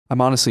I'm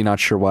honestly not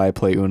sure why I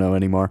play Uno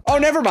anymore. Oh,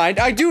 never mind.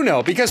 I do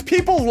know, because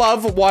people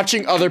love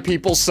watching other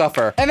people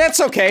suffer. And that's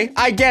okay.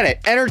 I get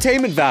it.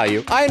 Entertainment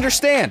value. I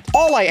understand.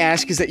 All I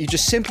ask is that you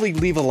just simply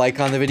leave a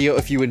like on the video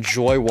if you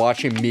enjoy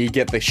watching me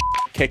get the shit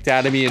kicked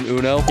out of me in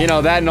Uno. You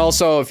know, that, and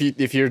also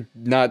if you're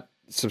not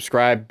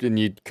subscribed and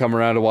you come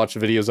around to watch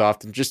the videos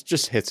often,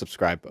 just hit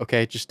subscribe,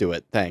 okay? Just do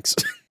it. Thanks.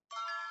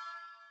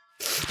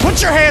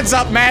 Put your hands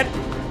up, Matt!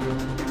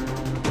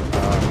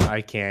 I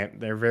can't.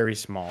 They're very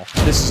small.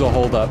 This is a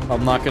holdup.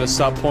 I'm not gonna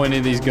stop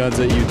pointing these guns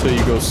at you till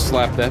you go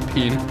slap that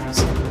penis.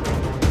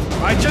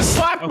 I just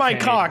slapped my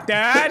cock,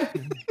 Dad!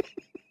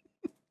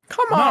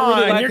 Come on!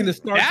 Really liking the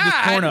start of this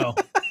porno.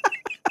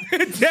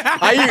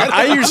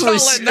 I usually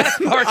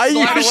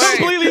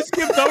completely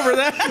skipped over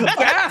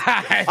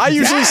that.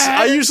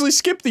 I usually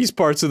skip these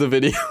parts of the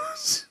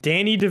videos.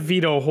 Danny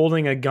DeVito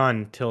holding a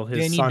gun till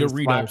his son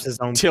slaps his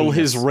own penis.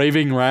 His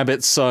raving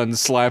rabbit son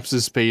slaps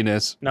his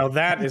penis. Now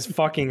that is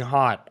fucking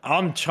hot.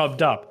 I'm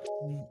chubbed up.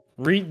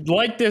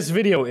 Like this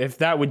video if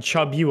that would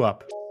chub you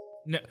up.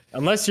 No,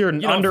 unless you're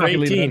under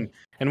 18.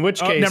 In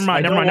which case, never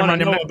mind, I don't want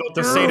to know about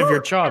the state of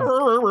your chub.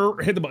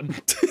 Hit the button.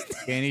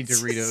 Danny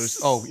Doritos.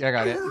 Oh, yeah, I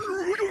got it.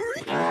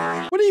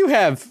 What do you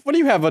have? What do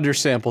you have under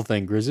sample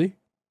thing, Grizzy?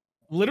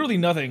 Literally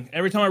nothing.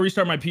 Every time I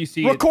restart my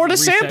PC, record a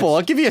sample.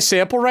 I'll give you a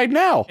sample right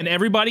now. And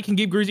everybody can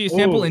give Grizzy a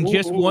sample in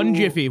just one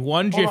jiffy.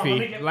 One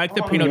jiffy. Like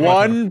the peanut butter.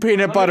 One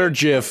peanut butter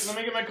jiff. Let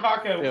me get my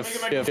cock out.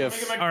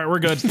 Alright, we're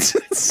good.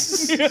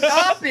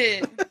 Stop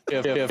it!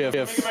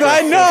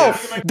 I know!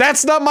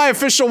 That's not my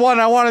official one.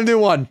 I want a new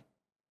one.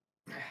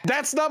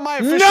 That's not my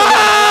official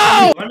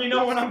one. Let me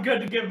know when I'm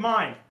good to give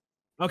mine.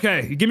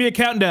 Okay, give me a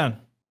countdown.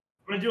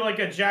 I'm gonna do like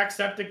a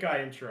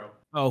Jacksepticeye intro.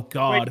 Oh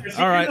God! Wait, is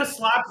he gonna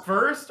slap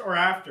first or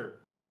after?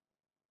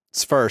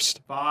 It's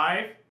first.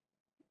 5.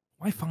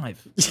 Why 5?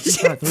 For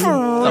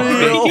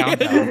real?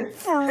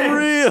 For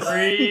real?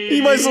 3.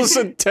 You might as well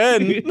said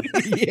 10.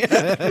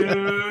 Yeah.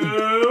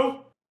 2.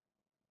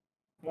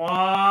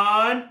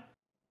 1.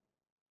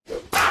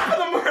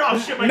 Oh,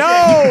 shit, my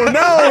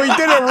no, he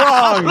did it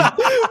wrong.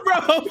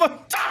 Bro,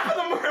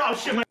 oh,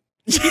 shit, my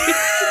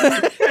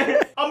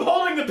I'm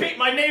holding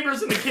my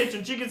neighbor's in the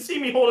kitchen. She can see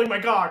me holding my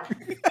cock.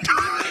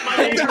 My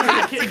neighbor's in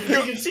the kitchen.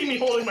 She can see me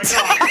holding my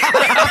cock.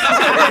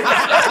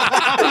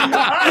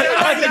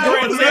 That's a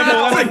great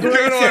sample. That's a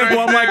great sample.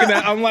 I'm liking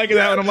that. I'm liking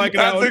that one. I'm liking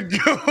that one. That's a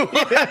good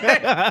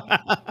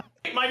one.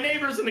 My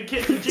neighbor's in the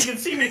kitchen. She can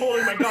see me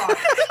holding my cock.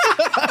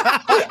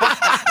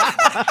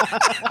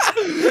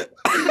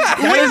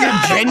 That is a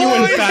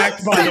genuine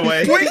fact, by the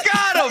way. We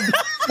got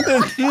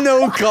him!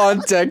 No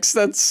context.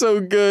 That's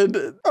so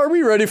good. Are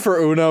we ready for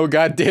Uno?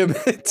 God damn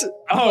it.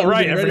 Oh,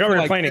 right. I forgot we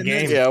were playing a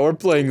game. Yeah, we're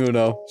playing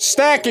Uno.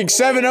 Stacking.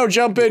 7-0.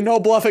 Jump in. No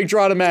bluffing.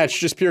 Draw to match.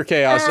 Just pure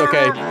chaos.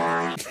 Okay.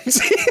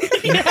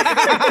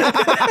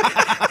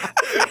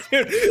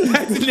 Dude,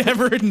 that's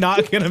never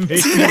not gonna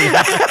make me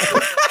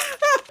laugh.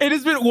 It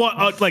has been,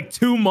 what, like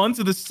 2 months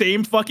of the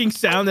same fucking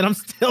sound and I'm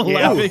still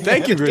laughing.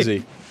 Thank you,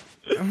 Grizzy.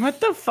 What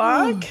the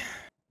fuck?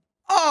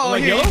 Oh,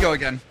 here you go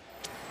again.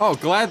 Oh,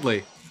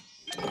 gladly.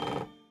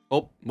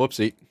 Oh,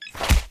 whoopsie.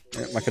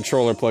 My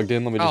controller plugged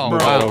in. Let me just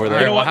move it over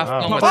there. You know what?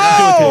 Oh,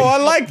 I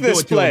like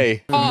this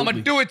play. Oh, I'm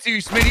gonna do it to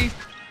you, Smitty.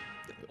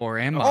 Or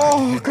am I?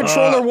 Oh,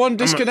 controller 1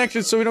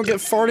 disconnected so we don't get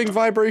farting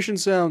vibration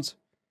sounds.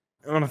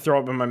 I'm gonna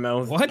throw up in my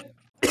mouth. What?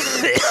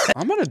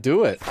 I'm gonna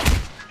do it.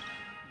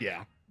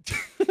 Yeah.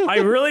 I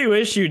really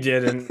wish you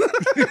didn't.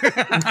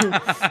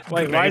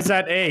 Wait, why is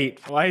that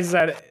 8? Why is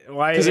that?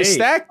 Why? Because it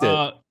stacked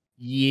it.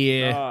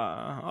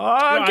 Yeah.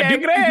 Okay, I do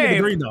appreciate great. the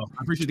green, though.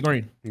 I appreciate the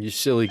green. You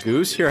silly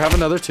goose. Here, have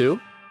another 2.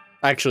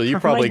 Actually, you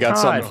probably got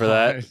something for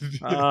that.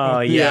 Oh,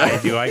 yeah, I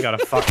do. I got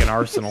a fucking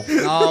arsenal.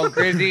 No,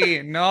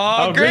 Grizzy. No,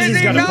 oh,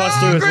 Grizzy's got a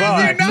 +2 as well,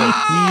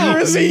 actually.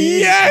 Grizzy,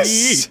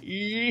 yes! No!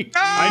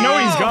 I know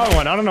he's got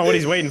one. I don't know what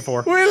he's waiting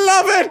for. We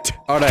love it!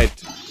 Alright.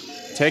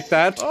 Take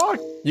that. Oh,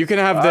 you can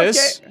have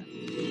this.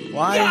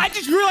 Why? Yeah, I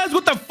just realized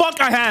what the fuck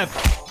I have.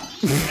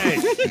 Hey.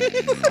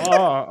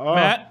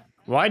 Matt?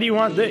 Why do you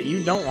want that?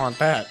 You don't want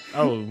that.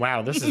 Oh,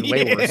 wow. This is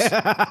way worse.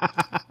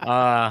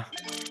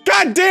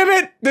 God damn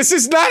it! This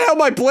is not how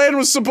my plan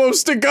was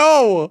supposed to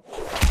go!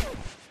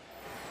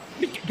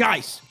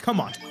 Guys, come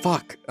on.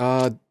 Fuck.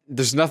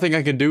 There's nothing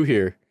I can do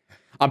here.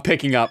 I'm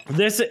picking up.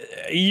 This,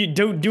 you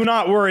do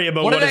not worry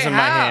about what is in my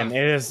hand.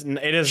 It is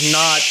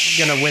not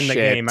gonna win the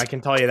game. I can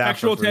tell you that.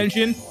 Actual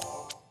tension.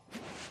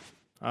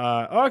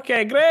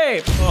 Okay,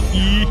 great.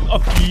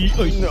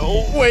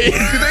 No, wait. Do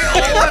they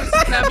all have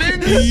 7?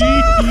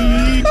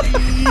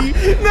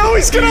 No,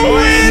 he's gonna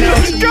win!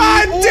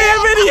 God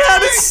damn it, he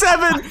had a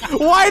 7!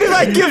 Why did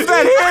I give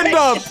that hand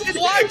up?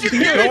 Why'd you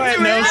give it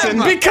to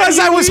him? Because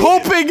I was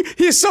hoping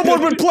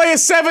someone would play a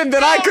 7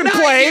 that I could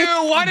play.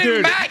 You. Why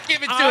did Matt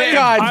give it to him?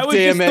 God I was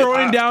damn just it.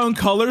 throwing down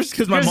colors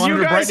because my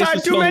monitor brightness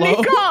is so low. You guys had too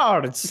many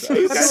cards.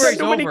 You guys had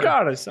too many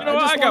cards. You know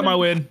what? I got my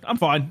win. I'm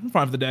fine. I'm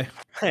fine for the day.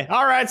 Hey,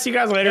 all right, see you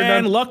guys later.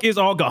 And luck is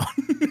all gone.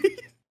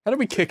 How do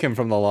we kick him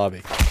from the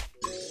lobby?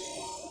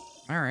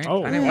 All right.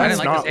 Oh, I didn't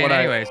like this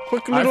anyways.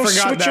 Quick little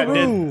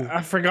switcheroo.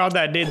 I forgot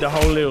that did the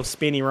whole little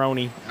spinny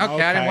rony.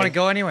 Okay, I didn't want to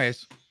go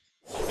anyways.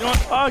 You know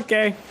what?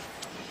 Okay.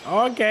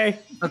 Okay.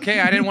 Okay,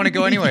 I didn't want to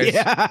go anyways.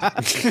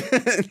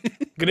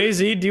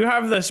 Grizzy, do you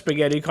have the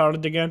spaghetti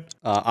card again?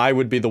 I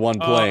would be the one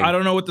playing. I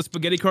don't know what the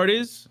spaghetti card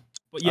is,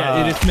 but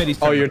yeah, it is Smitty's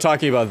turn. Oh, you're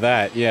talking about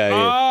that. Yeah.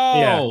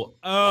 Oh.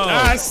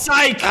 Ah,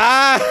 psych!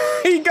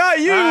 He got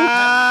you.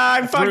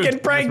 I fucking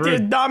pranked you,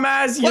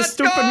 dumbass, you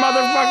stupid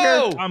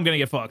motherfucker. I'm gonna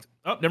get fucked.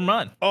 Oh, never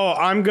mind. Oh,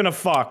 I'm gonna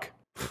fuck.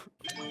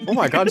 Oh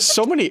my god,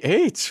 so many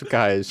 8s,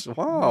 guys.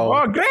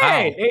 Wow. Oh, great!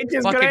 Wow. 8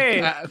 is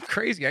great.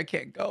 Crazy, I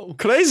can't go.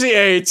 Crazy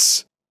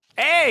 8s.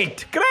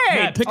 8, great!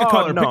 Matt, pick a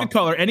color, pick a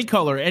color, any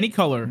color, any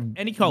color,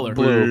 any color.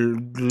 Blue.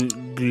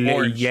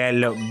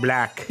 Yellow,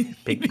 black.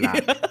 Pick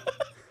black.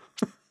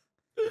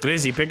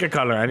 Grizzy, pick a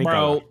color, any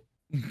color.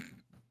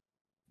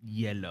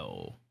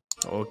 Yellow.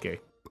 Okay.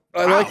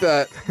 I like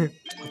that.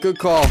 Good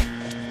call.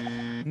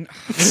 Great!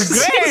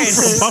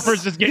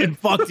 Puffer's just getting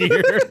fucked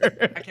here.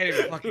 I can't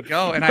even fucking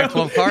go, and I have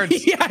 12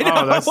 cards. Yeah, I know.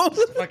 Oh, that's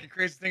the fucking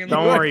craziest thing in the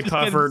Don't world. worry,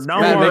 Puffer. Don't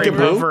Matt, worry, make it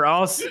blue?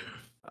 Puffer.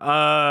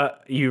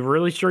 You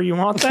really sure you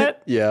want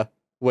that? Yeah.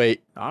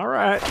 Wait. All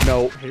right.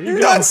 No. you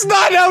go. That's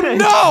not out.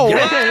 No.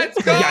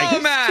 Let's go,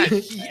 Matt!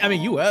 I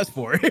mean, you asked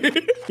for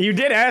it. You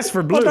did ask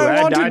for blue. But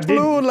I wanted did.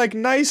 blue, like,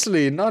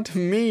 nicely, not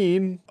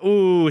mean.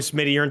 Ooh,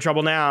 Smitty, you're in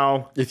trouble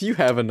now. If you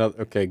have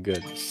another... Okay,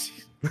 good.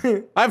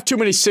 I have too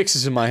many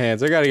 6s in my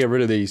hands. I gotta get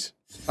rid of these.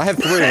 I have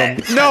 3 of them.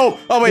 No!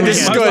 Oh, wait,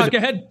 this is Go good.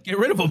 ahead, get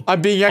rid of them.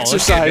 I'm being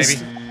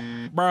exercised.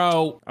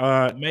 Bro,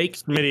 Make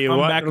Smitty, come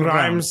back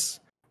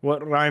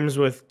what rhymes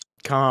with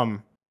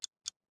cum?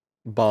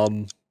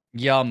 Bum.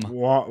 Yum.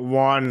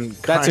 One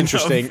That's kind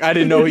interesting. of. I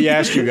didn't know he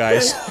asked you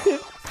guys.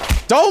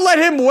 Don't let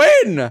him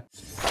win! I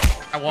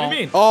what do you won't.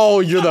 mean? Oh,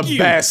 you're Fuck the you.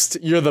 best.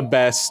 You're the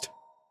best.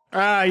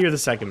 You're the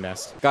second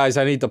best. Guys,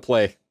 I need to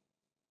play.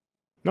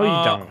 No, you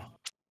don't.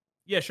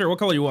 Yeah, sure. What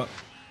color you want?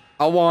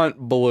 I want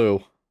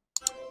blue.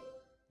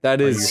 That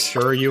Are you is...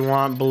 sure you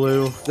want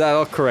blue?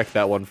 I'll correct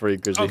that one for you,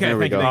 Grizzly. Okay, There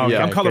we thank you, go. thank you.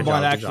 Yeah. I'm Good job, colorblind,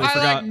 good actually. job. I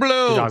Forgot. like Good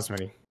blue. job,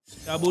 Smitty.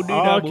 Double D,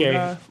 Oh, double okay.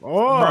 da.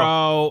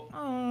 Oh, Bro.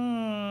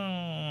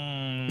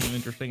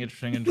 Interesting.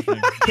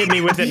 hit me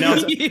with it,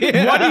 Nelson.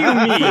 Yeah. What do you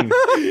mean?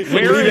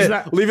 Where Leave is it.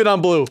 that? Leave it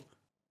on blue.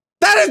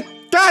 That is...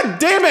 God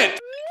damn it!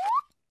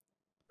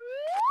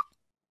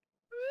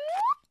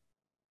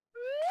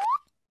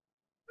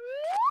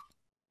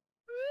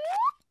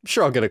 I'm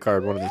sure I'll get a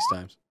card one of these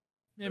times.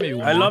 Yeah, maybe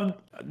one I more. love.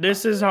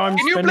 This is how I'm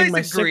Can you spending place my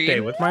it sick day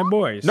green? with my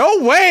boys. No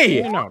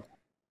way! You know.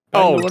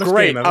 Oh, What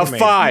great. game A ever made.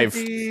 5.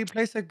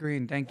 Place a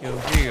green, thank you.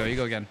 Here you go, you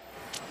go again.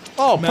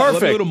 Oh, Matt, let me a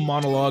perfect. little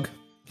monologue.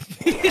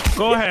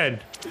 Go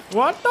ahead.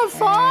 What the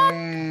fuck?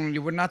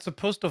 You were not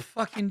supposed to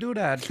fucking do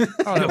that.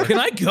 Can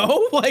I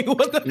go? Like,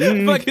 what the fuck?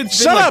 It's been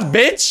Shut like, up,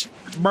 bitch!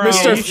 Bro,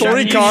 Mr. you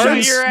 40 shut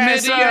cards? your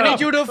ass Smitty, I up.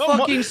 need you to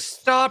fucking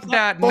stop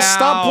that now. Well,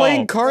 stop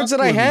playing cards that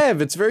I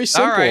have. It's very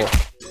simple.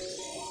 Alright.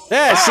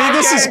 Yeah, see,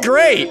 this is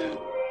great.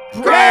 Hey,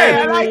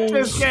 I Great. like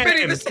this Smitty,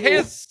 game. this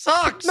hand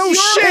sucks. No Your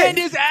shit. hand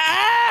is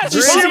ass! Did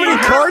you see how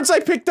many cards I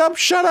picked up?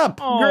 Shut up.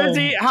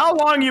 Grizzy, how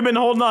long you been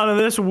holding on to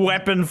this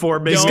weapon for,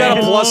 big He's man? got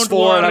a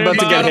 +4 and I'm about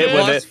to get hit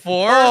with it.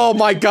 +4? Oh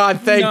my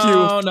god, thank you.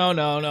 No.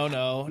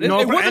 No, It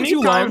for wasn't any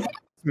too time long.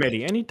 for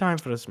Smitty. Any time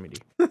for the Smitty.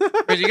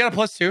 Wait, you got a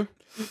 +2?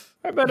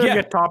 I better Yeah.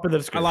 get top of the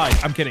I screen. lied.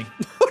 I'm kidding.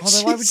 Well,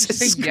 then why would you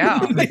say Jesus yeah?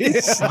 What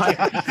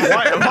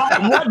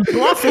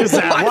bluff is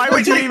that? Why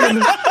would you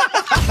even?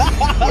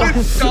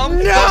 Dumb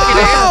No!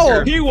 fucking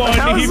answer. He won.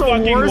 That was He the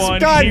fucking worst won.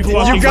 God, He you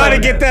fucking gotta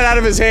won. get that out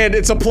of his hand.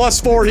 It's a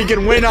 +4. He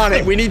can win on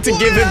it. We need to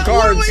give him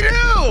cards. What do we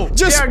do?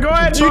 Just, Yeah, go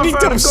ahead, do you need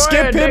Buffo. to Go skip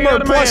ahead, him take or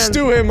out of my hand.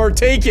 +2 him or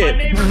take My it?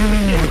 neighbor, you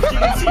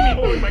can see me.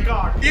 Oh my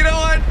god. You know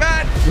what,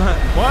 Matt?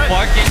 What?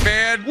 Fucking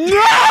man. No!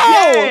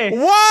 Yay!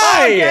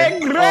 Why? Okay, Oh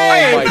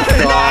great. my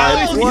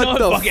god. You know What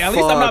the fuck it, At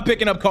least I'm not fuck?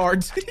 picking up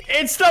cards.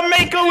 It's the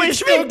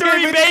Make-A-Wish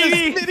victory,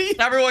 baby.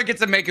 Everyone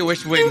gets a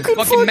Make-A-Wish win.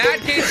 Fucking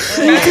Matt gets.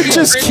 You could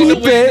just keep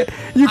it.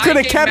 You could have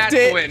I gave kept Matt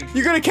the it. win.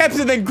 You could have kept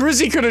it, then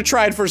Grizzy could have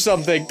tried for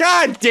something.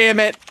 God damn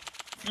it.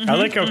 I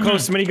like how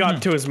close Smitty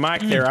got to his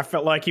mic there. I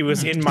felt like he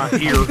was in my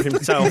ear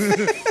himself.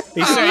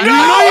 He said, No,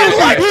 I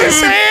like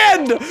this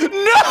hand!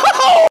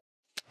 No!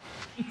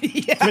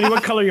 Smitty,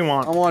 what color you I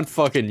want? want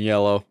fucking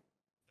yellow.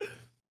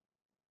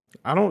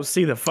 I don't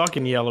see the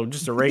fucking yellow,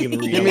 just a regular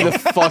Give me yellow. the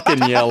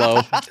fucking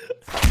yellow.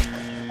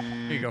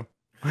 Here you go.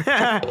 Can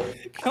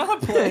I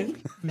play?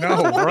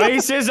 No.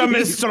 Racism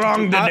is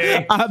strong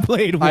today. I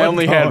played one I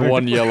only had card.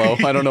 one yellow.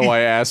 I don't know why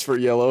I asked for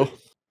yellow.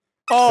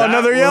 Oh, That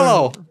another was-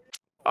 yellow.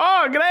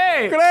 Oh,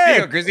 great. Here you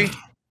go, Great. Grizzy.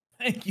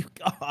 Thank you,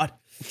 God.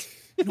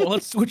 Well,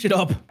 let's switch it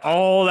up.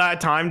 All that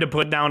time to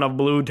put down a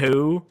blue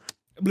too.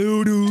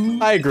 Blue doo.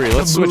 I agree.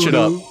 Let's switch it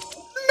up.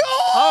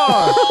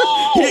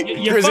 fucking-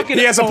 He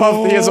has a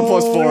puff. He has a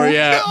 +4.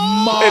 Yeah,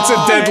 it's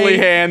a deadly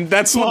hand.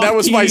 That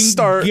was my Fucking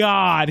start.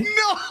 God.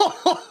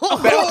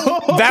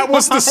 That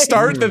was the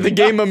start that the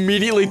game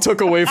immediately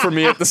took away from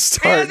me at the He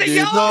start, has a dude.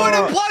 yellow and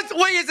a plus.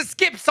 Wait, it's a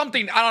skip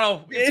something. I don't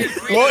know. It's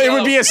green Well, and it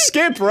would be yellow. a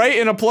skip, right?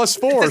 And a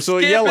 +4, It's a so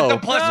a skip yellow. and a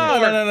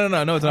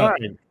 +4. No, it's not.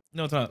 Alright.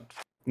 No, it's not.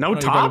 No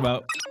top?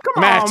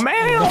 Come Matt, on,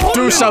 man.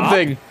 do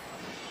something.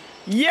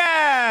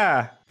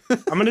 Yeah.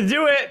 I'm gonna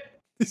do it.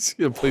 He's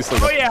gonna play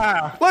something. Oh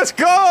yeah. Let's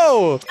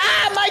go.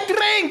 Ah, my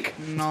drink.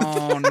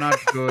 No, not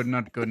good,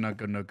 not good, not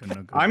good, not good,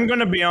 not good. I'm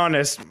gonna be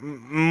honest.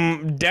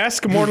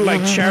 Desk more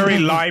like cherry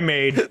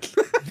limeade.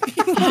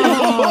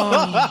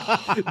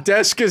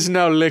 Desk is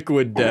now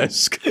liquid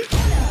desk.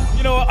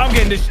 You know what? I'm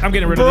getting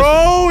rid of this.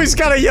 Bro, he's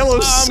got a yellow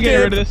I'm skin.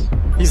 getting rid of this.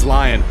 He's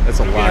lying. That's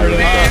a lie.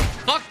 Man,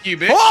 fuck you,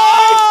 bitch.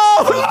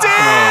 Oh, I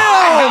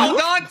damn!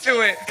 held on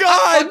to it.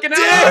 God Fucking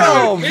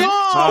damn! hell,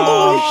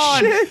 Oh,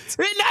 shit!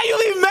 Now you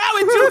leave Matt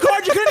with 2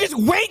 cards. You could've just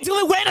wait till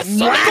it went a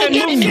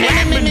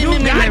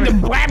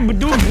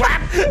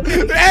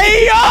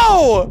Hey,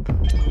 yo!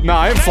 Nah,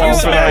 I ain't falling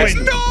for that.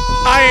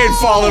 I ain't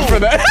falling for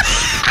that.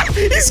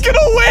 He's gonna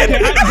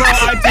win! Bro,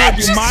 I told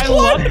you, my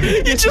luck.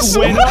 You just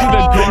went won. to the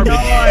garbage. No,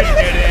 I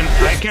didn't.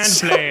 I can't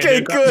play.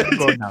 Okay, good.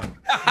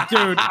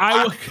 Dude,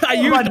 I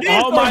used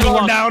all my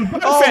luck. Down.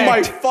 Oh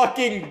my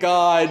fucking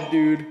god,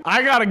 dude.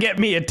 I gotta get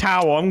me a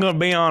towel. I'm gonna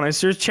be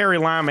honest. There's cherry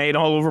limeade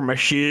all over my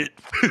shit.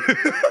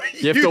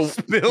 You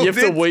have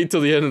to wait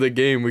till the end of the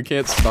game. We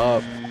can't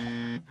stop.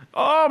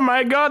 Oh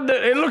my god,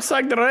 it looks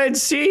like the Red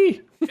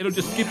Sea. It'll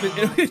just skip it.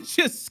 It'll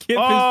just skip his turn.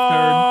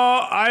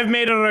 Oh, I've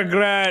made a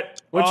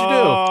regret. What'd you do?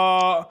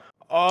 Oh,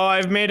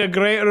 I've made a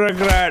great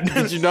regret.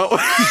 Did you know? Wait!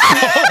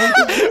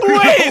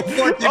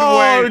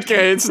 Oh,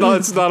 okay, it's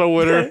not a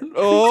winner.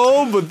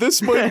 Oh, but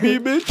this might be,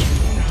 bitch.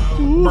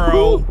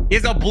 Bro. He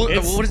has a blue.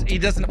 What is he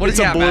doesn't? What is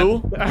he It's a have,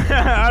 blue. man?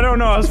 I don't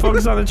know. I was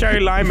focused on the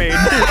cherry limeade.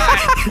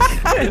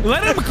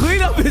 Let him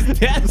clean up his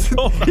desk.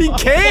 He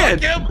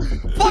can't. Fuck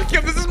him! Fuck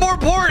him! This is more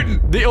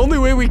important. The only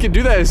way we can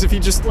do that is if he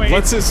just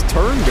lets his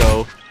turn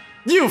go.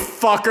 You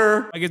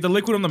fucker! I get the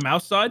liquid on the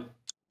mouse side.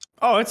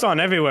 Oh, it's on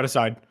everywhere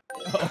side.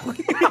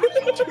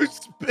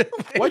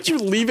 Why'd you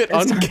leave it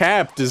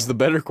uncapped is the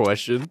better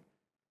question.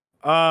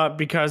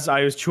 Because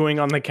I was chewing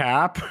on the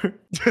cap.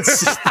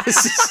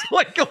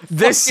 Like a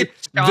This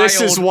fucking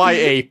is child. why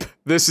ape.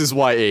 This is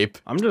why ape.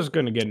 I'm just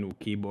gonna get a new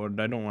keyboard.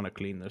 I don't want to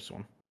clean this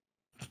one.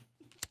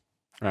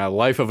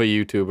 Life of a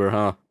YouTuber,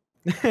 huh?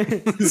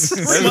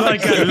 There's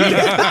like there's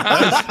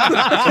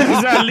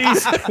at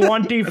least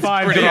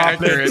 25 pretty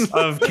droplets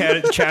of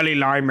cherry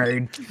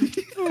limeade.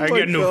 I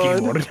get a new God.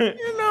 keyboard.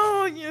 You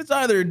know, it's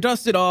either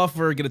dust it off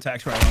or get a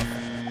tax write-off.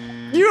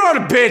 You're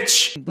a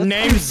bitch!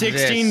 Name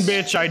 16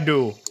 bitch I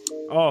do.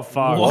 Oh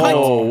fuck. What?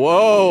 Whoa,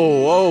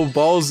 whoa,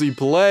 ballsy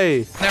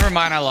play. Never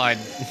mind, I lied.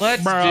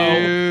 Let's Bro.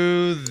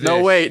 do this.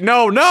 No, wait,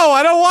 no,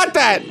 I don't want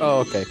that! Oh,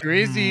 okay.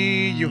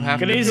 Grizzy, you have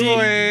Grizzy, to do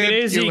it.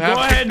 Grizzy, You go have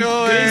to ahead. do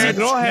Grizzy, it.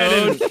 go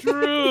ahead. That's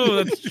true.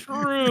 That's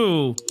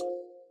true.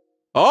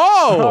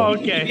 Oh, Oh!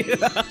 okay.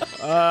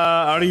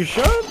 Are you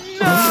sure?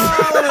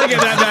 Look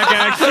at that back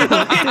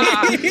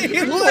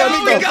action. No,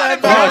 we got it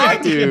Fuck,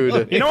 back.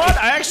 dude. You know what?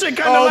 I actually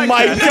kind of Oh like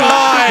my that.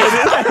 god!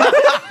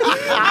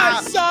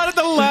 I saw it at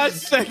the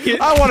last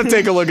second. I want to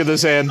take a look at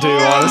this hand too, Oh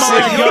honestly.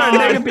 my god,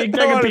 take a peek,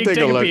 I wanna take a peek,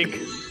 take a look. peek.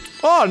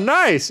 Oh,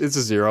 nice! It's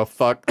a 0.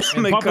 Fuck.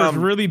 And They Pupper's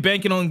come. really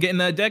banking on getting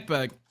that deck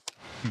back.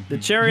 The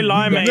cherry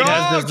limeade No,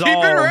 has keep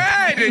dissolved. it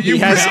red. He You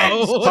has.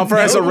 No, Puffer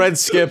has a no. red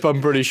skip,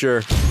 I'm pretty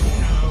sure.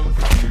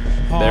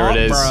 There it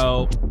is.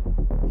 Bro.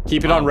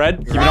 Keep it on red.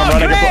 Keep it Oh,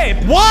 on red.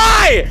 great!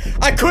 Why?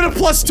 I could have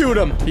 +2'd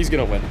him. He's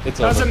gonna win. It's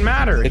over. Doesn't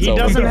matter. It's He over.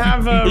 doesn't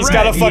have a He's red.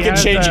 got a He fucking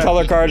has change a-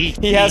 color card.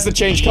 He has the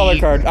change color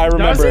card. I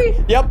remember. he?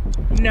 Yep.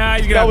 Nah,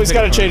 he's He always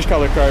got a change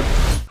color card.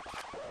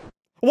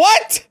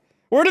 What?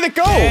 Where did it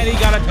go? And he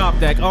got a top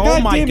deck. Oh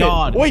God my damn it.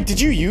 god. Wait, did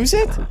you use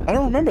it? I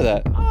don't remember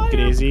that.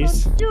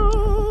 Grizzies.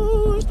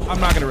 I'm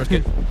not gonna risk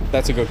it.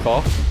 That's a good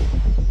call.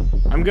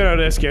 I'm good at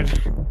this kid.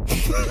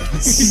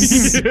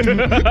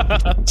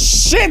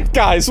 Shit,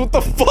 guys, what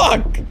the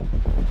fuck? You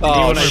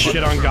Oh, wanna shit.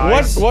 shit on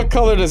guys? What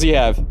color does he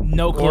have?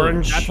 No clue.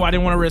 Orange. That's why I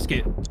didn't want to risk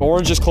it.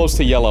 Orange is close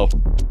to yellow.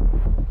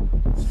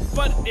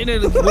 But it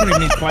literally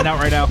needs to find out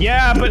right now.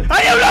 Yeah, but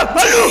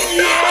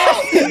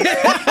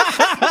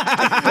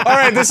All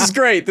right, this is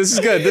great. This is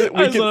good.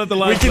 I saw it the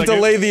last second.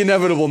 delay the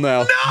inevitable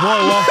now.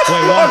 Whoa,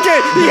 wait, what?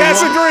 Okay, he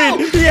has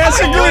agreed. He has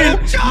agreed.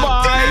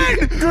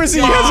 Mine. Grizzy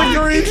has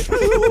agreed.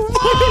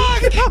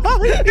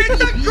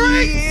 It's a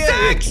great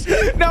sex.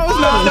 No, it's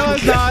not. No,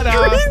 it's not.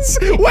 Greens?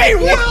 Wait,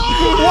 what?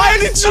 Why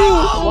did you?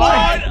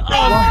 What a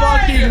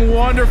fucking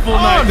wonderful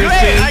night this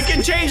great! is. I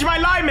can change my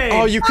limeade.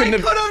 Oh, you couldn't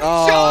have. could've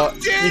Oh,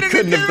 jumped in you and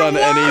couldn't it have done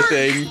didn't work.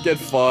 anything. Get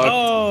fucked.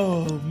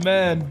 Oh,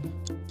 man.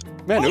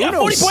 Man, I got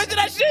 40 Uno. points in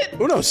that shit.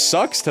 Uno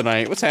sucks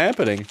tonight. What's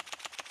happening?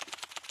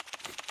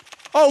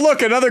 Oh,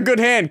 look, another good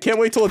hand. Can't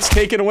wait till it's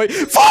taken away.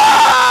 Fuck!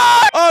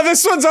 Oh,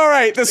 this one's all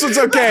right. This one's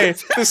okay.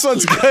 This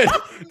one's good.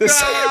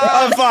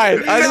 I'm fine.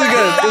 This is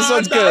good. This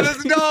one's good.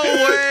 There's no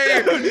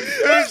way.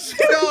 There's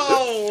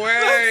no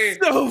way.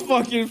 So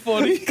fucking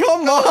funny.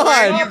 Come You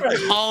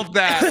on. called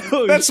that.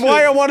 That's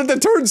why I wanted to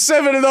turn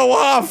 7 and 0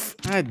 off.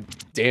 God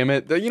damn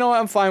it. You know what?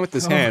 I'm fine with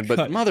this hand, but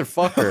God.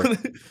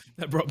 motherfucker.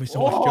 That brought me so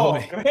much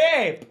joy.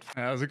 Hey!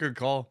 That was a good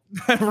call.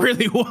 That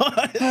really was.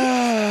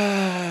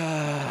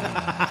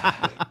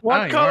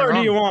 What you color weren't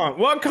do you wrong. want?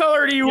 What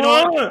color do you You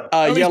know want?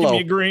 At least yellow. Give me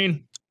a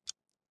green.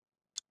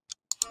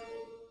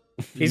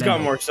 He's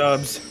got more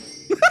subs.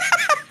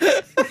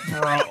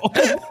 Bro.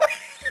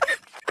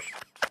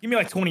 Give me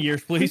like 20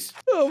 years, please.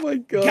 Oh my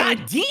god.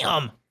 God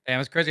damn. Damn,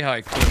 it's crazy how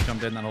I could have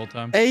jumped in that whole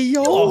time. Hey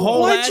yo,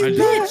 why'd you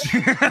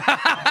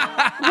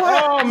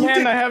Oh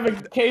man, I have a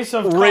case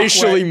of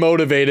racially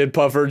motivated,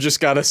 Puffer. Just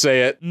gotta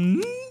say it.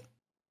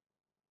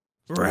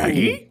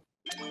 Raggy?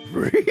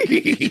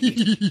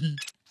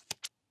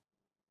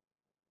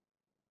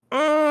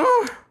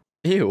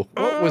 Ew.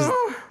 What was?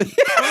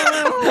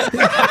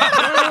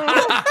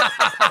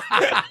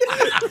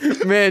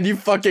 Man, you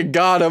fucking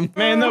got him.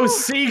 Man, those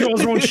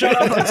seagulls won't shut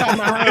up outside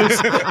my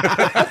house.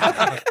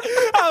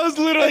 I was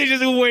literally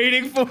just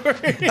waiting for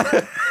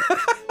it.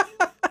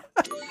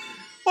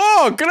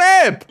 Oh,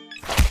 grape!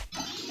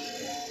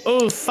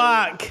 Oh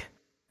fuck.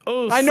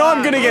 Oh, I know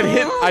I'm gonna get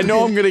hit. I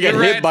know I'm gonna get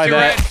hit by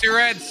that. Two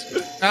reds.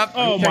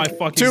 Oh my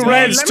fucking Two God.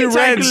 reds, Let me two take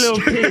a reds. little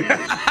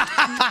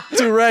peek.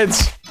 2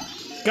 reds.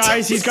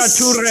 Guys, he's got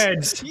 2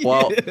 reds.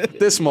 Well,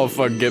 this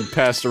motherfucker get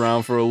passed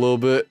around for a little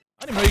bit.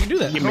 I didn't know you could do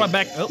that. Give me my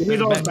back. Oh, Give me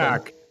those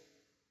back.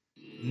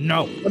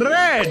 No.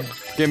 Red.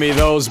 Give me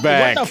those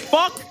back. What the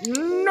fuck?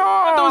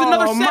 No. There was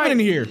another 7 in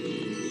here.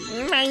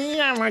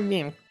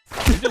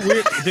 Is it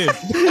weird? Dude.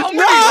 No!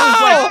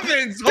 God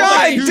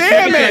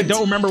damn I it!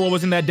 don't remember what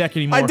was in that deck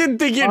anymore. I didn't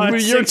think it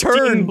was your 16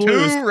 turn.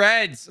 blues. 2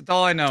 reds. That's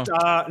all I know.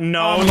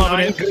 No, I'm loving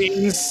 9 it.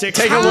 greens, 6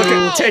 Take a look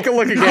at. Take a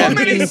look How again.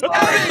 many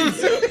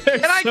sevens?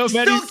 And I so many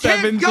still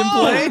can't 7s in go.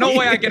 play. No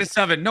way I get a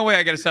 7. No way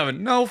I get a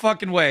 7. No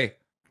fucking way.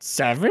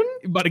 7? You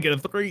about to get a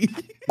 3.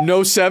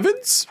 No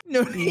 7s?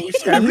 No, No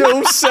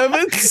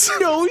 7s?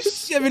 no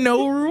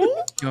 7-0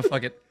 rule. You know,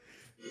 fuck it.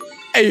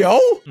 Hey yo!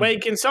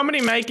 Wait, can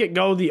somebody make it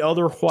go the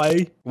other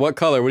way? What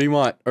color? What do you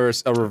want? Or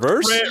a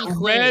reverse?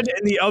 Red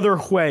and the other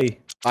way.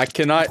 I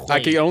cannot.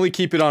 I can only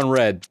keep it on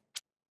red.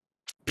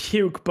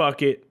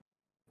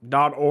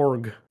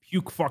 Pukebucket.org.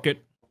 Puke fuck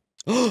it.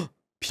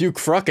 Puke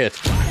fruck it.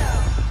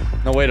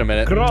 No, wait a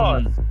minute.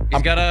 God.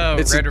 He's got a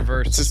It's red a-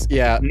 reverse. It's just,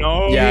 yeah.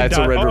 No, Yeah, he it's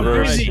a red doesn't.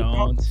 reverse. Crazy,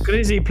 Don't.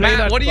 crazy, play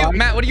that.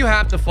 Matt, what do you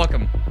have to fuck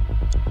him?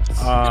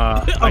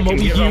 I I'm can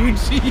give him. I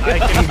huge.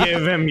 can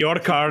give him your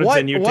cards What?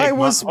 and you Why take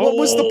was? my, What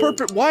was the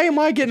purpose? Why am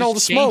I getting all the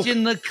smoke?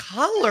 Changing the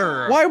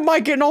color. Why am I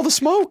getting all the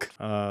smoke?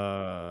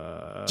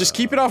 Just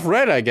keep it off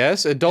red, I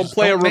guess, and don't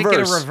play a Make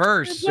reverse. it a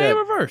reverse. Play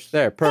reverse.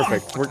 There,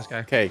 perfect. We're, Okay.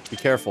 okay, be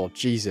careful.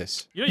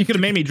 Jesus. You know you could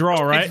have made me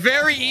draw, right? It's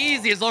very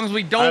easy as long as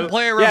we don't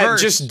play a Yeah,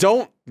 reverse. just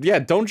don't. Yeah,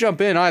 don't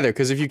jump in either,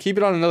 because if you keep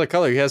it on another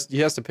color, he has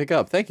to pick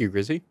up. Thank you,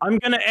 Grizzy. I'm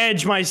gonna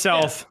edge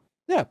myself.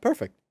 Yeah,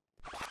 perfect.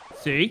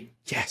 See?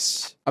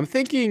 Yes. I'm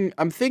thinking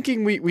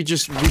we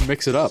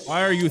mix it up.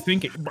 Why are you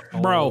thinking,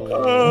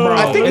 bro?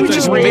 I think we it's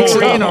just a mix it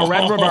green up. or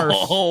red reverse.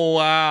 Oh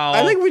wow.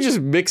 I think we just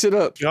mix it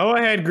up. Go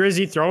ahead,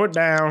 Grizzy, throw it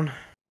down.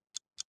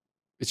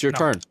 It's your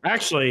turn.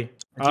 Actually,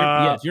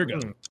 It's your go.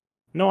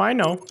 No, I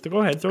know.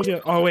 Go ahead, throw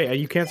the. Oh wait,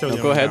 you can't throw the.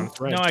 No, go other ahead. down.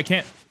 Right. No, I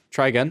can't.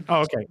 Try again.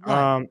 Oh, okay.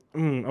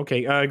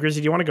 Okay.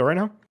 Grizzy, do you want to go right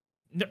now?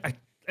 No, I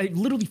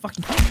literally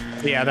fucking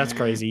can't. Yeah, that's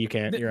crazy. You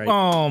can't. You're right.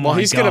 Oh my Well,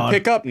 he's God. gonna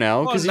pick up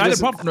now because Well, he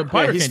neither doesn't.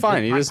 Puffer- Yeah, he's can-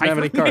 fine. He doesn't have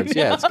any Piper- cards.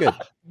 Yeah, it's good.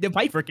 The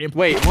Piper can.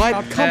 Wait,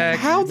 what? Heck.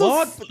 How the?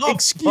 What the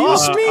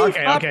Excuse fuck? me.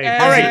 Okay. All All right,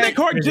 right, the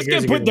card just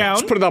get put down.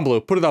 Just put it on blue.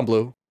 Put it on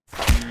blue.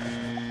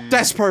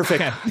 That's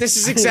perfect. Okay. This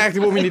is exactly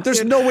what we need.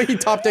 There's no way he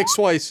top decks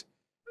twice.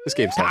 This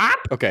game's tough.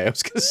 Okay, I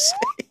was gonna say.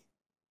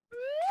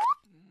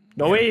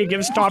 No way. He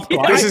gives top Yeah,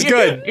 class. This is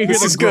good. You hear This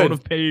the is groan good.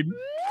 Of pain.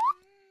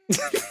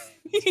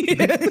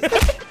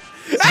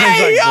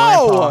 Hey like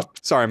yo! grandpa.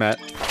 Sorry, Matt.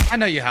 I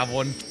know you have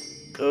one.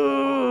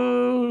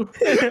 Ooh.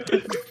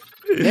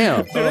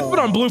 Damn. Dude, it's been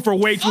on blue for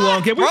way too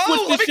long. Can we Bro, switch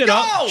let this me shit go.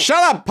 up?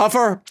 Shut up,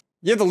 Puffer.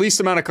 You have the least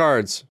amount of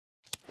cards.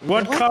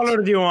 What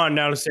color do you want,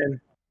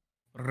 Nelson?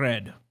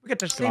 Red. We got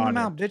the same Got it.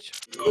 amount, bitch.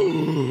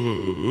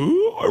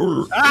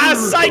 Ah,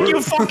 psych, you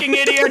fucking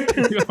idiot!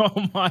 Oh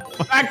my.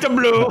 Back to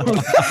blue.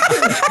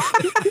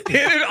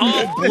 Get it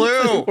all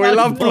blue. We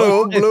love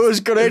blue. Blue is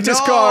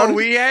greatest No, card.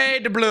 we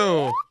hate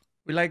blue.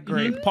 We like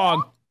green.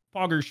 Pog.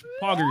 Poggers.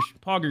 Poggers.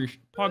 Poggers.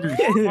 Poggers.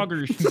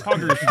 Poggers.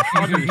 Poggers.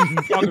 Poggers.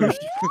 Poggers.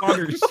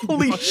 Poggers.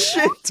 Holy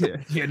shit.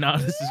 Yeah, no,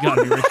 this has got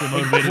to be racially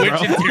motivated, Which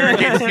bro.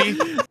 interrogates me.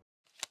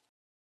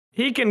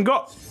 He can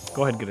go.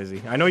 Go ahead,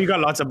 Grizzy. I know you got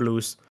lots of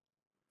blues.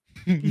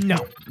 No.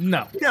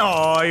 No.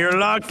 Oh, you're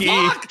lucky.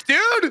 Fuck,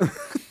 dude. Imagine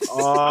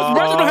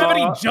don't have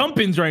any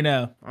jump-ins right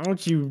now. Why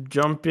don't you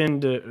jump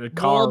into a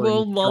car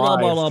and drive?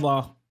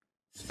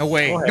 No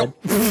way. Go ahead. Nope.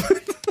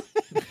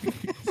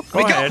 Go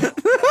ahead.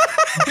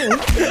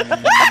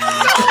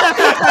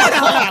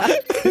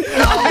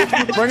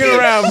 Bring it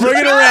around. Bring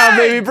it around,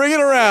 baby. Bring it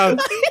around.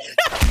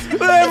 Hey,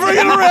 bring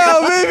it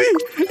around, baby.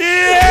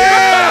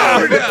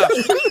 Yeah!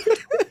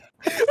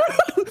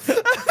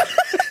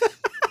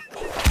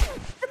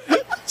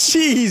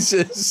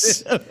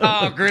 Jesus.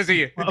 Oh, Grizzy,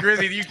 you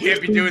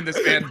can't be doing this,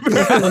 man.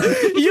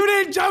 You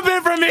didn't jump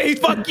in for me.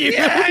 Fuck you.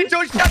 Yeah,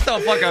 don't shut the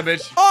fuck up,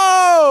 bitch.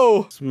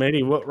 Oh!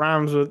 Smitty, what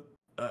rhymes with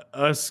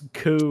us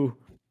coo?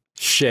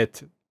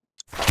 Shit.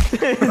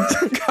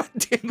 God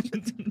damn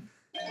it.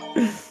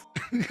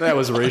 That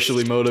was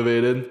racially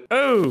motivated.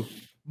 Oh,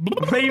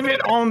 Leave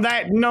it on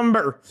that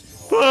number.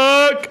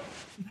 Fuck.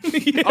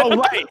 Yeah. Oh,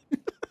 right.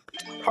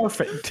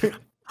 Perfect.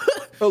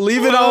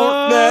 Leave it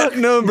on that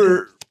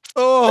number.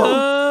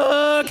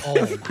 Oh.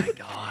 Oh my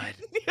god.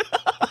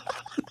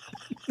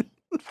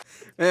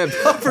 Man,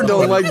 Puffer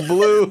don't like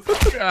blue.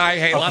 I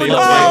hate a lot of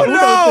Oh,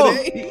 no!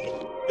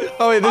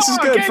 Oh, wait, this is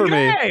good for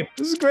me. Great.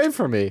 This is great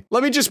for me.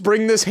 Let me just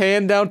bring this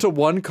hand down to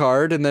 1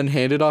 card and then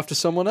hand it off to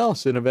someone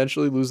else and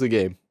eventually lose the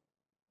game.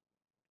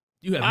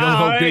 You have no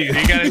hope, do you?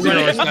 You gotta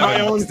zero my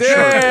own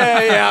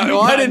Yeah.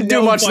 Well, I didn't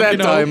do much that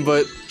time,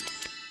 but...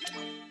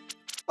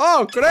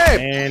 Oh, grape!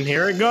 And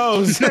here it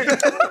goes.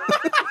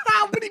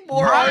 How many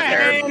more are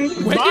there?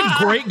 When did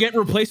grape get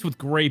replaced with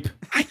grape?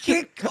 I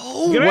can't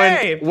go.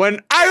 Grape.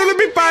 When I will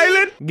be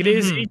pilot!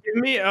 Gracie, give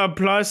me a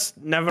plus.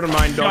 Never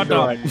mind, don't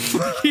do it.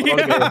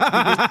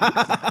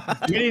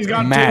 Okay. He's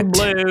got Matt.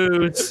 2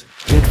 blues.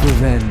 Get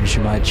revenge,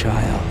 my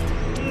child.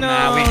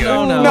 Nah, we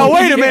good. No,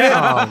 wait a minute!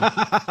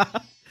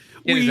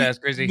 Get his ass,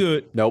 Grizzy.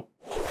 Good. Nope.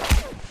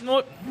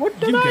 What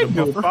Did I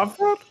do,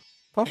 Puffer?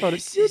 Papa,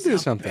 did you do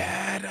something?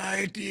 Bad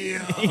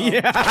idea.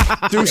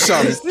 Yeah. Do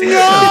something.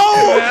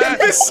 No!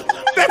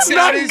 That's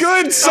not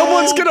good!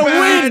 Someone's gonna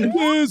win!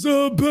 This is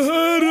a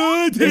bad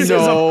idea.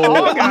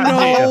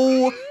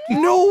 No,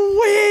 no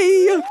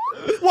way!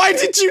 Why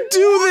did you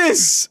do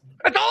this?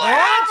 That's all I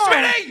had,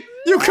 Smitty!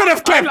 You could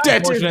have kept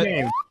it!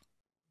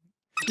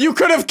 You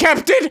could have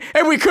kept it,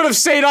 and we could have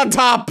stayed on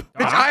top!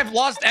 Bitch, I've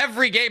lost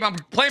every game. I'm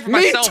playing for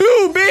Me myself.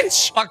 too,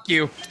 bitch! Fuck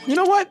you. You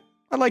know what?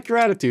 I like your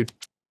attitude.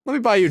 Let me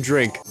buy you a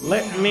drink.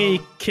 Let me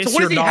kiss So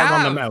what your does he dog on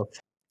the have? mouth.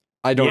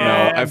 I don't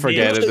Yeah, know. I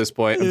forget bitch. at this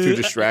point. I'm too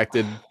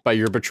distracted by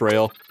your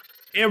betrayal.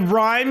 It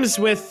rhymes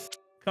with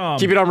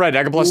Keep it on red.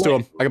 I can plus 2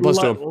 him. I can plus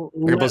 2 him. I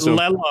can plus 2 him.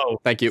 Lelo.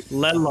 Thank you.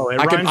 Lelo. It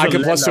I rhymes can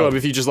with plus 2 Lelo. him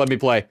if you just let me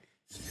play. It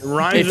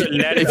rhymes with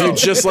Lelo. If you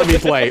just let me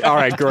play. All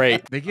right,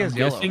 great. I think he I'm has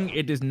yellow. guessing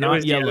it is It not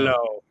was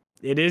yellow.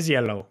 It is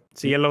yellow.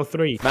 It's a yellow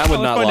 3. Matt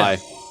would not lie.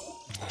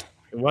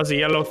 It was a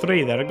yellow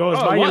 3. There it goes.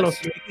 Oh, By it yellow was.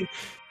 3.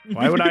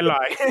 Why would I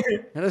lie?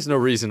 There's no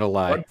reason to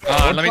lie.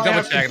 Let me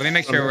double check. Let me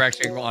make sure we're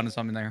actually on to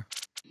something there.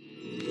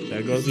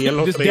 There goes the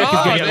yellow This 3. deck is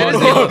Oh, getting that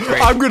is yellow. yellow 3.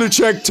 I'm gonna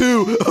check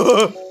too.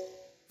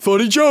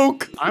 Funny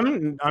joke. I'm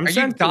you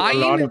sensing a lot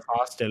dying? of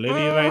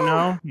hostility right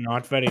now.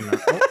 Not very much.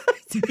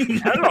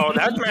 Hello,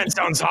 that man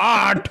sounds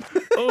hot.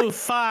 Oh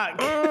fuck.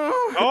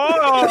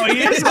 Oh,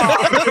 he is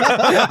hot.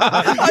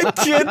 I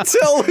can't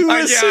tell who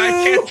is Yeah, I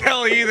can't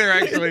tell either,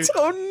 actually.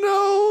 Oh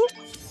no.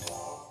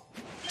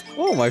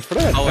 Oh, my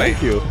friend. Oh, wait.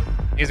 Thank you.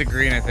 He's a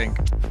green, I think.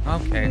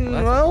 Okay.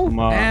 Well,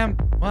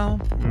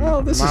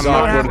 Well, this is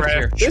My awkward.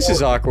 man. This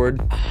is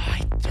awkward.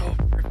 I don't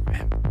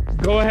remember.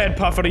 Go ahead,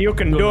 Puffer. You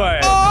can do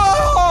it.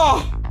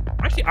 Oh!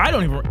 Actually, I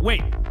don't even.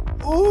 Wait.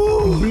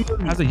 Ooh.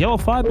 Has a yellow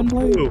 5 been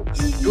played?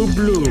 Do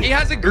blue. He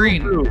has a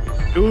green.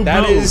 Do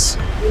That blue. is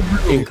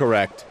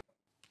incorrect.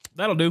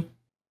 That'll do.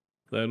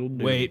 That'll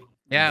do. Wait.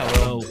 Yeah,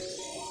 Oh. well.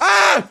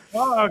 Ah!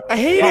 Fuck. I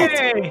hate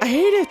Hey. it. I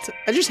hate it.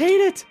 I just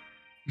hate it.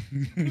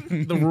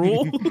 The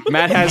rule?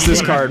 Matt has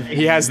this card.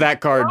 He has that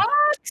card.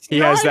 He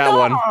has that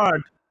one.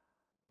 God.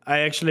 I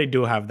actually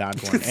do have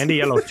that one. And the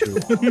yellow too.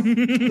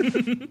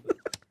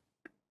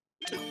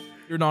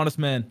 You're an honest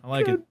man. I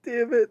like it.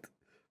 Damn it.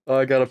 Oh,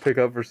 I gotta pick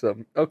up for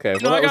something. Okay.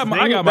 No, I got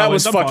my that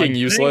was wins, I'm fucking fine.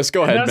 useless.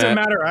 Go It ahead, doesn't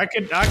Matt. matter. I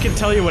could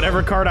tell you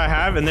whatever card I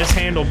have, and this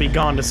hand will be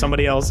gone to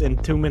somebody else in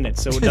 2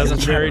 minutes. So it doesn't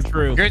That's very matter.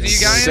 true. Grizzy, you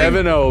got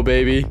anything? 7-0,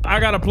 baby. I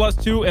got a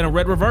 +2 and a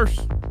red reverse.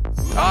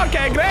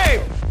 Okay,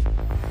 great.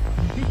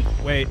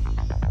 Wait.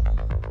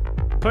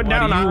 Put Why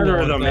down do you either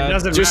of want them. that? It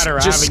doesn't Just matter.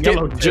 I have a skip.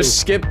 yellow too. Just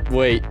skip.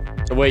 Wait.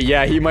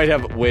 Yeah, he might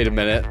have. Wait a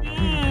minute.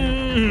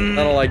 I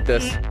don't like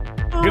this.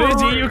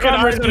 Grizzy, you can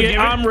I'm risking it.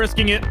 I'm I'm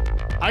risking it.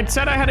 I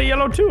said I had a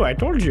yellow too. I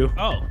told you.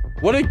 Oh.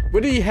 What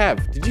did he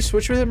have? Did you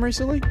switch with him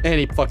recently? And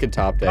he fucking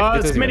topped it. It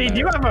doesn't even Smitty, do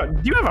you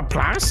matter. have a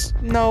plus?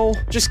 No,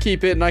 just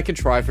keep it, and I can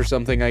try for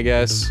something, I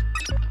guess.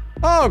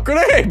 Oh,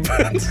 grape!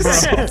 Fucking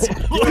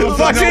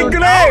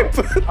grape!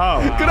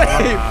 Oh,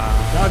 Grape!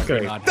 not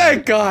good.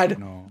 Thank God!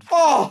 No.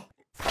 Oh!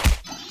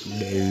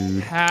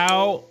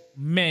 How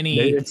many?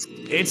 It's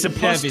a +2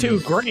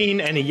 Heavens.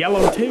 green and a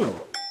yellow too.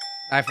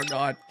 I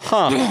forgot.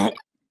 Huh.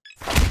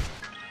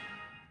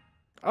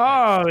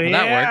 Oh that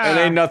yeah. It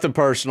ain't nothing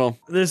personal.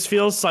 This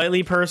feels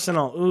slightly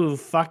personal. Ooh,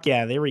 fuck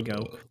yeah! There we go.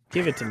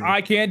 Give it to me.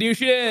 I can't do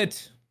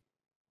shit.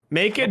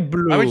 Make it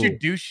blue. Why would you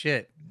do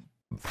shit?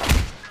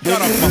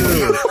 Shut up.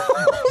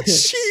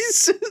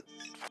 Jesus.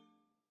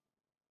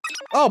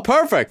 Oh,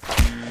 perfect.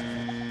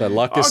 The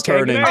luck is Okay,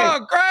 turning. great.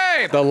 Oh,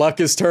 great! The luck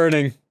is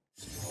turning.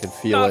 I can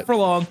feel Not it. for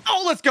long.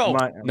 Oh, let's go!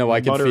 No,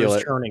 I can butter feel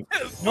is it. Turning.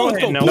 No, let's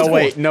go. No,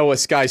 wait, no,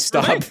 guys,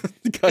 stop.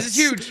 Guys, is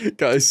huge.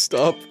 Guys,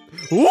 stop.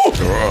 Ooh.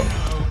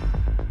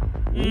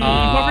 Don't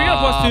forget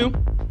 +2.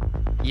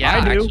 Yeah,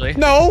 I do. actually.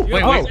 No.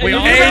 Wait, Oh, wait,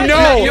 Hey,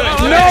 no,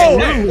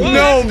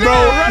 no,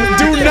 bro.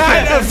 Do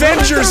not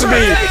Avengers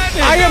me.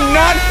 I am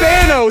not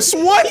Thanos.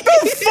 What the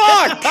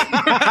fuck?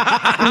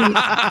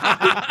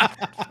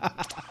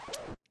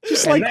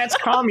 Just And like, that's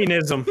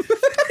communism.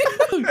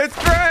 It's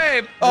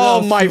great!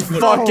 oh my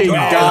fucking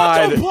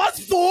God.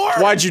 +4.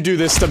 Why'd you do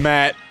this to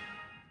Matt?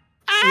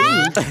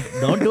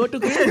 Don't do it to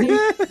me.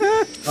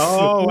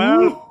 Oh,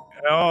 well.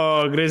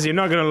 Oh, Grizz, you're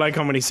not gonna like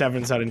how many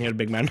 7s are in here,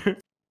 big man.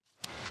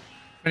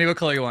 Any what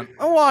color you want?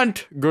 I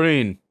want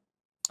green.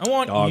 I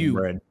want Dog you.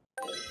 bread.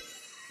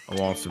 I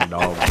want some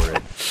dog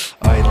bread.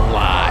 I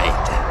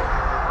lied.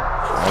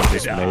 I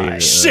just made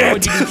it. Shit! Why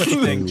would you do such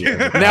a thing?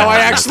 Now I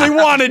actually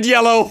wanted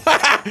yellow.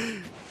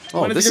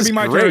 Oh, When is this it gonna is be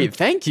my great. turn?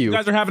 Thank You you.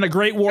 guys are having a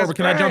great war, That's but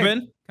can I jump great.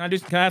 in?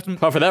 Can I have some?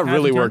 Puffer, that can I have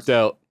really some worked turns?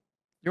 out.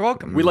 You're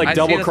welcome. We like I see,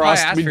 double that's why I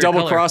crossed. asked We for your double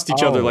color. crossed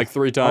each other like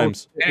 3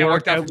 times. And it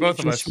worked out for both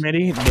of us.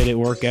 Smitty, did it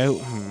work out?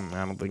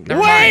 I don't think.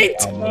 Never Wait!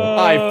 mind.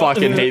 I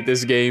fucking hate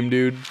this game,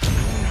 dude.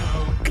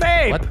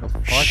 Babe! What the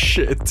fuck?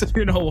 Shit.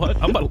 You know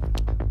what? I don't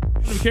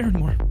care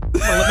anymore.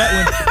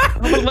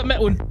 I'm gonna let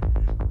Matt win.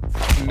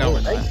 No,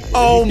 we're not.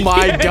 Oh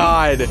my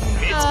god.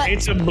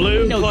 It's a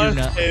blue No, you're plus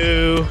not.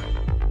 2.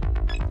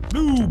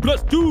 Blue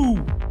plus 2. You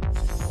know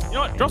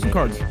what? Draw some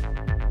cards.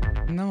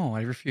 No,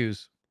 I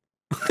refuse.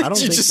 I don't You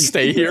think just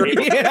stay here.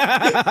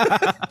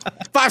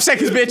 5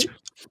 seconds, bitch.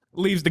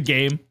 Leaves the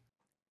game.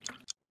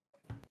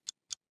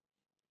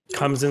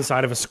 comes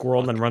inside of a squirrel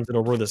and then runs it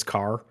over with his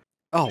car.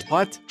 Oh,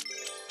 what?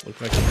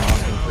 Looks like a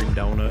Boston cream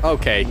donut.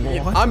 Okay,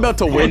 I'm about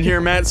to win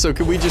here, Matt, so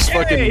can we just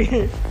fucking...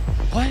 Hey!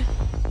 What?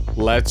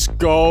 Let's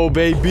go,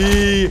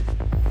 baby! Wait,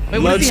 what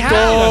does Let's he have?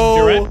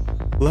 go!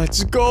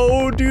 Let's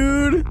go,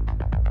 dude!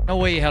 No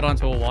way he held on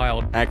to a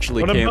wild.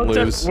 Actually can't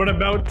lose. What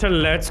about to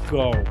let's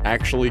go?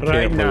 Actually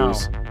Right can't now.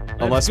 lose.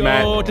 Let's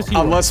go to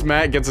zero. Unless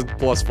Matt gets a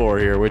 +4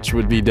 here, which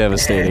would be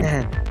devastating.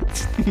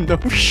 No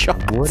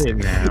shot. Would it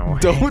now?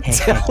 Don't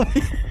tell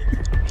me.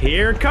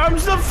 Here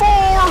comes the 4!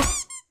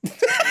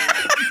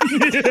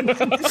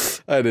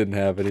 I didn't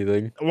have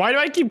anything. Why do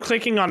I keep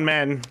clicking on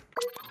men?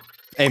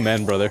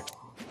 Amen, brother.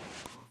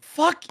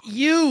 Fuck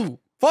you!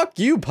 Fuck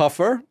you,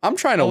 Puffer. I'm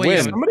trying to Oh, wait,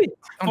 win. Somebody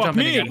Don't jump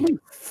in me. again.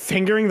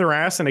 fingering their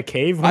ass in a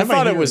cave? What I am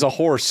thought it hearing? was a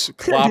horse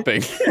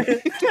clopping.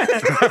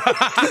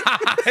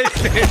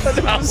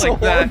 It sounds like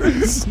that.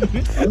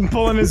 I'm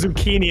pulling a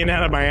zucchini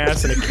out of my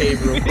ass in a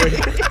cave real quick.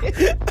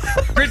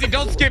 Chrissy,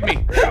 don't skip me.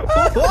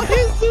 What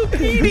is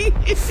zucchini?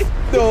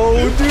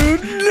 No,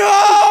 dude,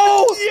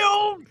 no!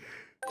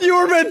 You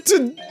were meant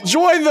to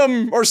join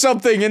them or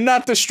something and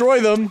not destroy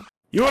them.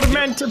 You were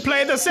meant to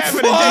play the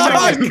 7 Fuck!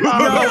 and take No,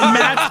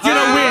 Matt's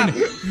gonna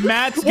win.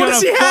 Matt's What gonna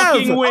does he have?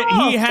 fucking win.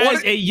 He has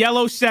What- a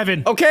yellow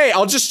 7. Okay,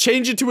 I'll just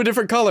change it to a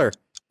different color.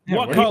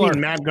 What What do you color?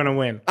 mean Matt gonna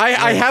win?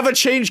 I have a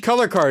change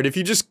color card. If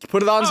you just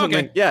put it on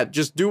something, okay. yeah,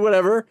 just do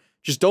whatever.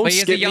 Just don't Wait, he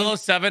has a skip yellow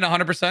 7,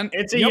 100%?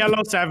 It's a Yep.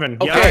 yellow 7.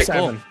 Okay, Yellow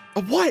 7. me.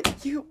 What?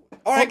 You?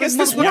 All right, I guess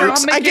this Yeah,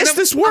 works. I'm I making guess him-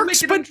 this I'm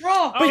works, making him but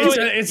draw. Oh,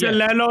 It's a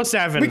yellow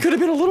 7. we could have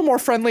been a little more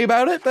friendly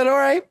about it. But all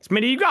right.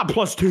 Smitty, you got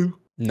 +2.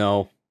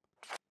 No.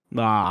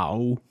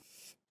 No.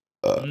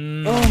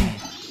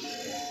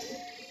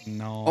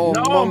 No. Oh,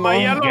 No, my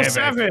Momo. yellow Give it.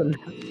 7.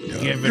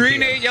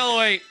 Green 8,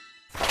 yellow 8.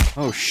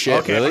 Oh shit!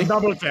 Okay, really?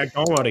 double check.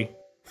 Don't worry.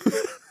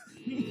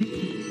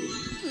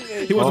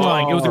 He wasn't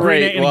lying. It was a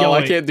green 8 Great. and a Well, yellow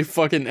I 8. can't do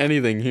fucking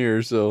anything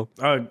here. So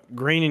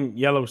Green and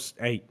yellow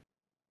 8.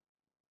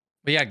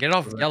 But yeah, get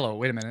off yellow.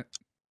 Wait a minute.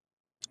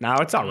 No,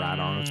 it's alright,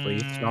 honestly.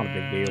 It's not a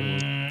big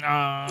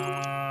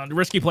deal.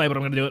 Risky play, but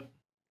I'm gonna do it.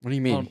 what do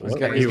you mean? Oh, He's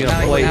what are he's you- gonna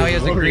now, play. now he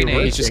has a What are green you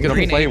 8. He's just gonna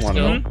Green play 8 one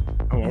still. of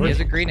them. He has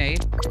a green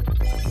 8.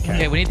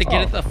 Okay, we need to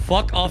get it the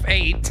fuck off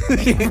 8. For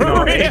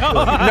real.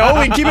 No,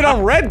 we keep it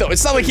on red though.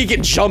 It's not like he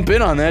can jump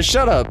in on that.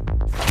 Shut up.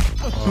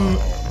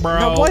 Bro.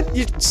 No, what?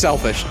 You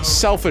selfish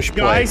play.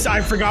 Guys,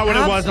 I forgot what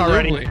it was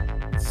already.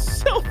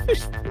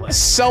 Selfish play.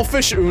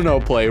 Selfish Uno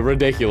play.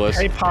 Ridiculous.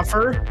 Hey,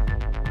 Puffer.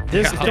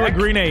 This Still a deck,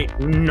 green 8.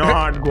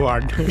 not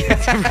good.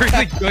 It's a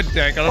really good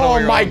deck. I don't know what Oh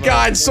you're my on about.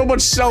 god, so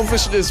much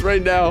selfishness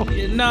right now. No,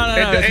 It, it's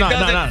not.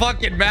 doesn't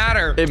fucking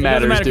matter. It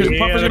matters, matter, 'cause dude.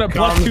 Puffer's gonna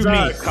plus comes 2 me.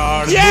 the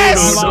card.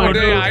 Yes! Oh, I knew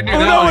that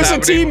Uno was is a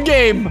happening. team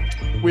game.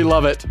 We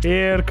love it.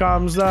 Here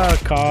comes the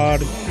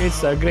card.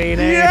 It's a green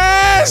 8.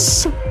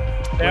 Yes!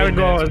 There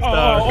goes the oh,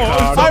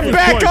 card. I'm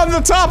back on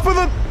the top of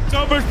the.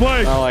 Selfish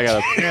play. Oh, I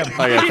gotta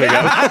pick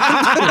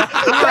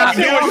up.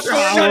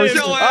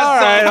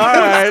 All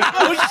Alright.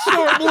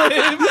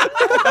 Short-lived.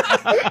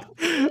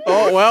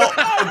 Oh, well.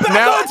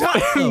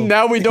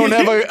 Now we don't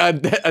have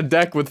a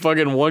deck with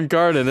fucking 1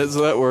 card in it,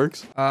 so that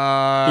works. You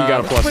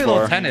got a plus play a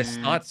little 4. tennis.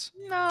 Nuts.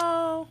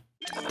 No.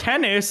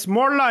 Tennis,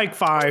 more like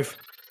 5.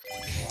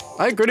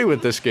 I agree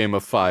with this game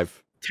of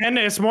 5.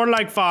 Tennis, more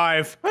like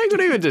 5. I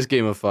agree with this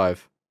game of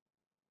 5.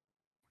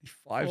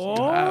 5 do you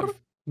have?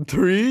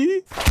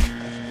 3?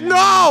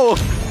 No!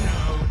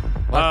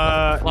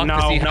 fuck No,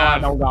 does he no, I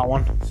have? don't got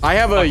one. I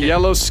have a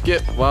yellow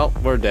skip. Well,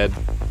 we're dead.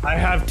 I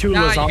have 2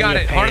 Nah, lasagna you got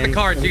it. Heart of the pans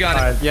cards, you got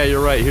it. inside. Yeah,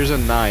 you're right. Here's a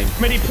 9.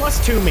 Smitty,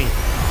 +2 me.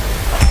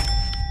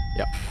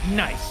 Yep.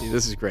 Nice. See,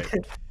 this is great.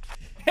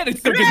 And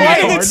it's still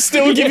Why did it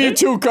still give you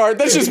 2 cards?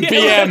 That's just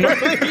BM.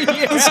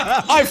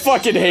 I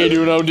fucking hate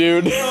Uno,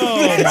 dude.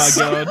 Oh my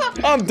god.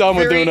 I'm done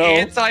with Very Uno.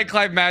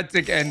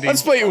 anticlimactic ending.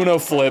 Let's play Uno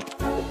Flip.